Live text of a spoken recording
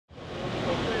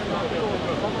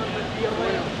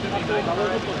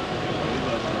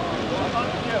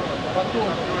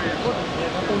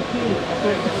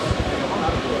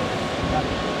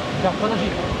Сейчас, подожди.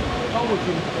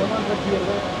 Получим. Команда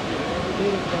первая.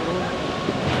 4, второй.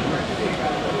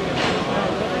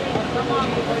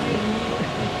 Команду поверни.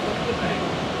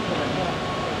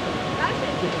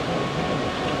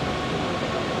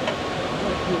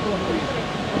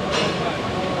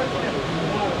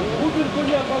 Купин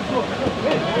коня, Антон.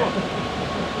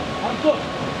 Антон.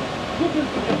 Купин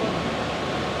коня.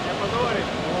 Я поговорю.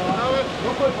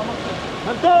 Рукой помогай.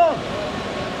 Антон!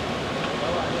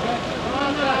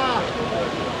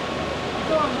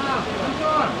 Антон,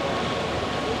 Антон!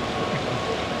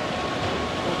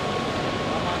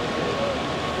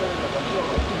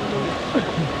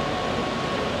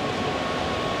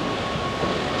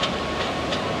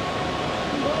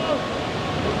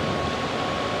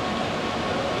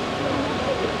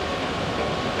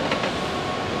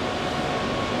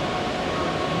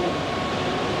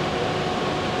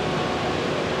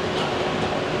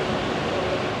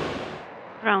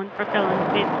 Ground propellant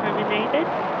speed terminated.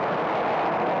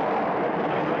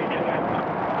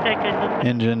 Second.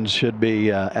 Engines should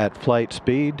be at flight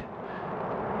speed.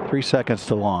 3 seconds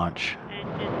to launch.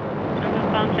 Engine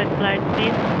turbopumps at flight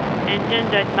speed.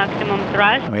 Engines at maximum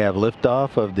thrust. We have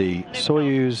liftoff of the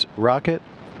Soyuz rocket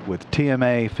with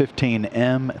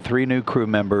TMA-15M, 3 new crew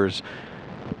members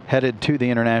headed to the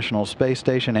International Space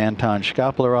Station. Anton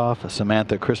Shkaplerov,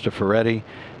 Samantha Cristoforetti,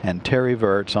 and Terry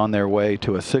Virts on their way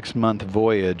to a 6-month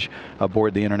voyage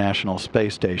aboard the International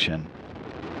Space Station.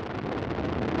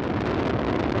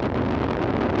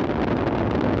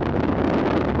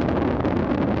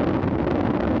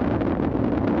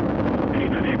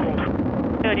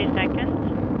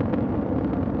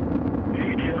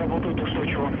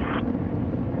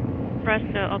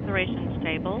 Thrust operation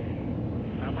stable.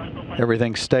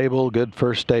 Everything's stable. Good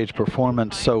first stage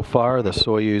performance so far. The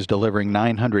Soyuz delivering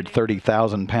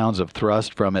 930,000 pounds of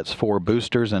thrust from its 4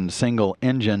 boosters and single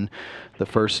engine. The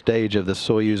first stage of the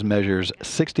Soyuz measures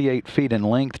 68 feet in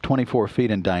length, 24 feet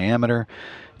in diameter.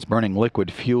 It's burning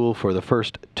liquid fuel for the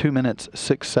first 2 minutes,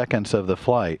 6 seconds of the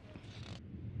flight.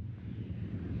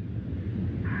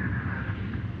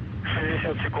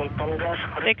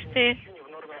 60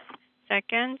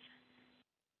 seconds.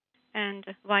 And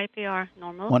YPR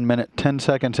normal. 1 minute, 10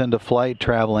 seconds into flight,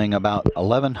 traveling about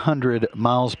 1,100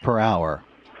 miles per hour.